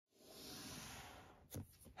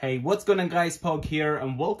Hey, what's going on guys, Pog here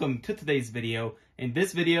and welcome to today's video. In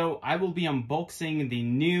this video, I will be unboxing the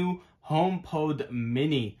new HomePod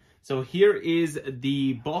Mini. So here is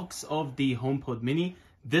the box of the HomePod Mini.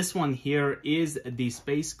 This one here is the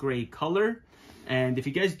space gray color. And if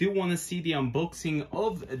you guys do want to see the unboxing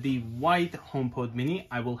of the white HomePod Mini,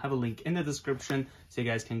 I will have a link in the description so you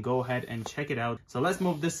guys can go ahead and check it out. So let's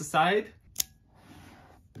move this aside.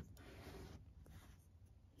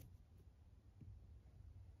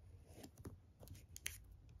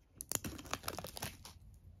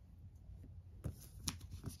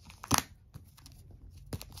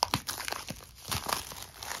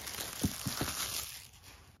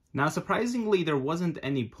 Now, surprisingly, there wasn't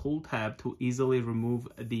any pull tab to easily remove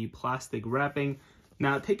the plastic wrapping.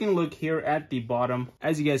 Now, taking a look here at the bottom,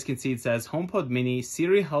 as you guys can see, it says HomePod Mini.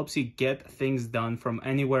 Siri helps you get things done from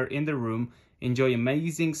anywhere in the room. Enjoy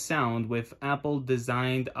amazing sound with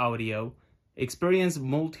Apple-designed audio. Experience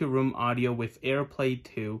multi-room audio with AirPlay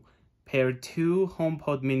 2. Pair 2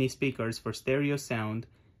 HomePod Mini speakers for stereo sound.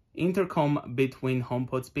 Intercom between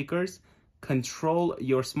HomePod speakers. Control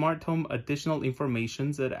your smart home. Additional information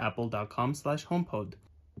at apple.com/homepod.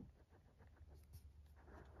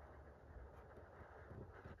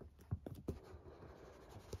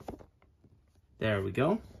 There we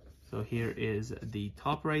go. So here is the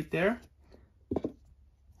top right there.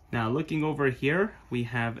 Now looking over here, we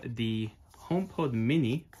have the HomePod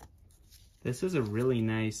Mini. This is a really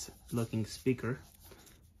nice looking speaker.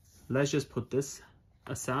 Let's just put this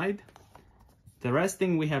aside. The rest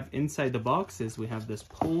thing we have inside the box is we have this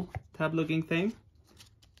pull tab looking thing,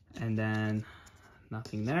 and then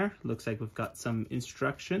nothing there. Looks like we've got some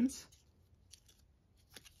instructions,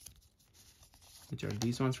 which are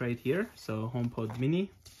these ones right here. So HomePod Mini.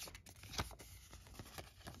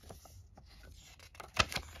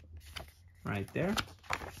 Right there.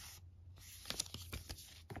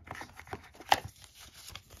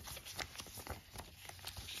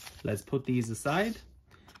 Let's put these aside.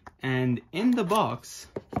 And in the box,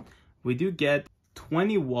 we do get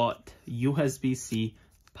 20-watt USB-C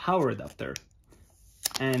power adapter.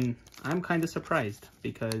 And I'm kind of surprised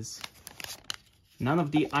because none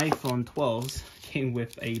of the iPhone 12s came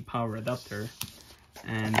with a power adapter,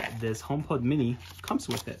 and this HomePod Mini comes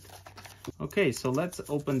with it. Okay, so let's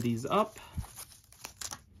open these up.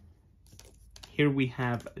 Here we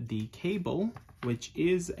have the cable, which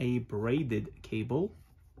is a braided cable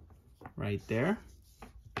right there.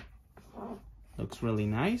 Looks really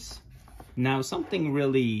nice. Now, something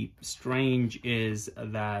really strange is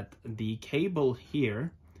that the cable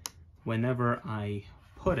here, whenever I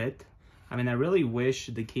put it, I really wish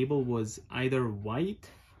the cable was either white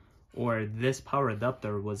or this power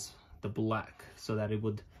adapter was the black so that it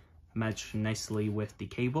would match nicely with the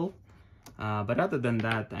cable. But other than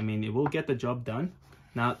that, it will get the job done.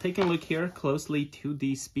 Now, taking a look here closely to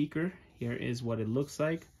the speaker, here is what it looks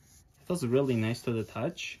like. It feels really nice to the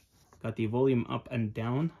touch. Got the volume up and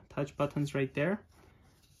down touch buttons right there.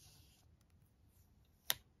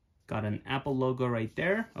 Got an Apple logo right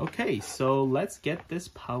there. Okay, so let's get this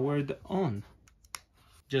powered on.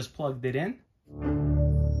 Just plugged it in.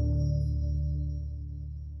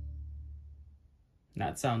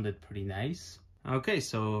 That sounded pretty nice. Okay,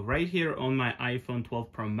 so right here on my iPhone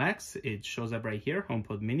 12 Pro Max, it shows up right here,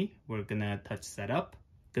 HomePod Mini. We're gonna touch setup.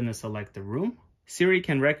 Gonna select the room. Siri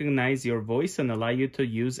can recognize your voice and allow you to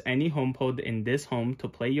use any HomePod in this home to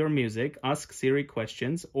play your music, ask Siri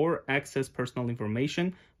questions, or access personal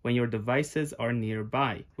information when your devices are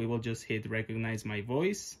nearby. We will just hit recognize my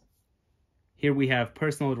voice. Here we have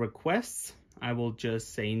personal requests. I will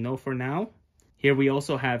just say no for now. Here we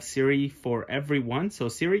also have Siri for everyone. So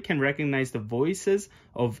Siri can recognize the voices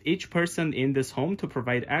of each person in this home to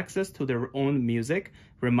provide access to their own music,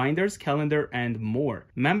 reminders, calendar, and more.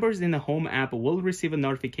 Members in the Home app will receive a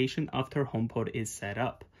notification after HomePod is set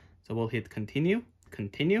up. So we'll hit continue,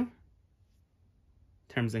 continue,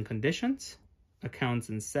 terms and conditions, accounts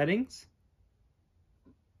and settings.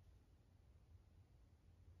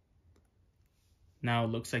 Now it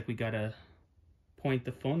looks like we gotta point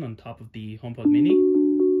the phone on top of the HomePod Mini.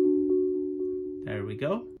 There we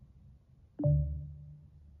go.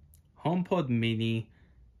 HomePod Mini.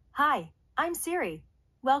 Hi, I'm Siri.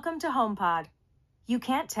 Welcome to HomePod. You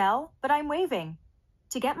can't tell, but I'm waving.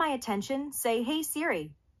 To get my attention, say, "Hey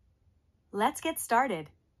Siri." Let's get started.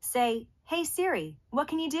 Say, "Hey Siri, what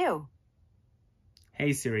can you do?"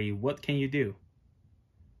 Hey Siri, what can you do?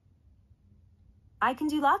 I can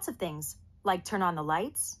do lots of things, like turn on the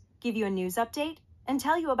lights, give you a news update, and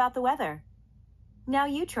tell you about the weather. Now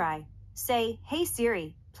you try. Say, "Hey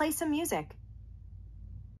Siri, play some music."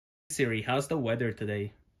 Siri, how's the weather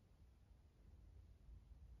today?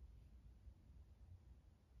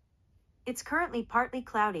 It's currently partly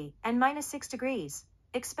cloudy and -6 degrees.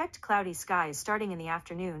 Expect cloudy skies starting in the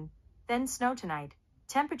afternoon, then snow tonight.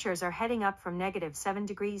 Temperatures are heading up from -7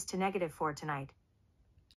 degrees to -4 tonight.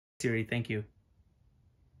 Siri, thank you.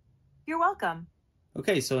 You're welcome.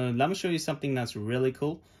 Okay, so let me show you something that's really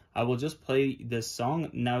cool. I will just play this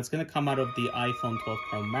song. Now it's gonna come out of the iPhone 12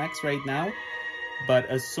 Pro Max right now. But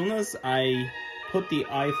as soon as I put the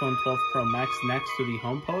iPhone 12 Pro Max next to the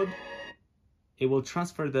HomePod, it will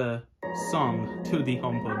transfer the song to the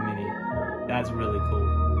HomePod Mini. That's really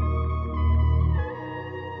cool.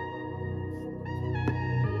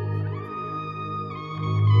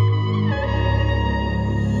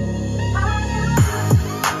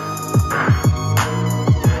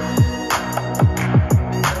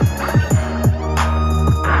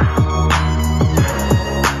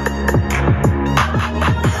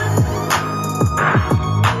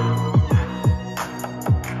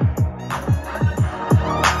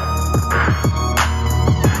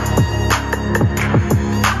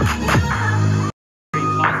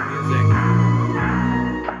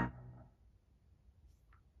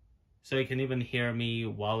 So you can even hear me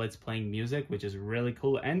while it's playing music, which is really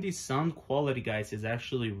cool. And the sound quality, guys, is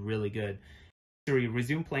actually really good. Siri,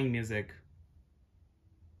 resume playing music.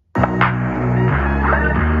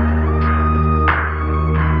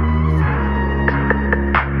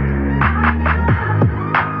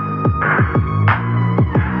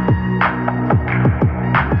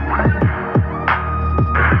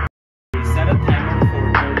 Set a timer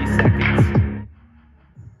for 30 seconds.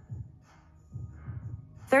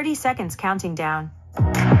 30 seconds counting down.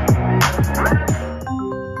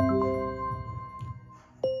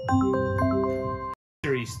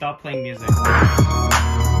 Siri, stop playing music.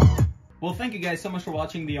 Well, thank you guys so much for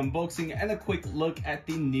watching the unboxing and a quick look at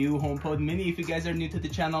the new HomePod Mini. If you guys are new to the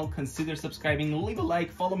channel, consider subscribing, leave a like,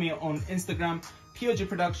 follow me on Instagram,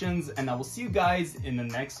 POGProductionz, and I will see you guys in the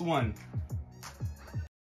next one.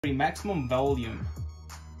 Maximum volume.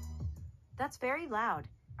 That's very loud.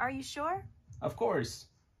 Are you sure? Of course.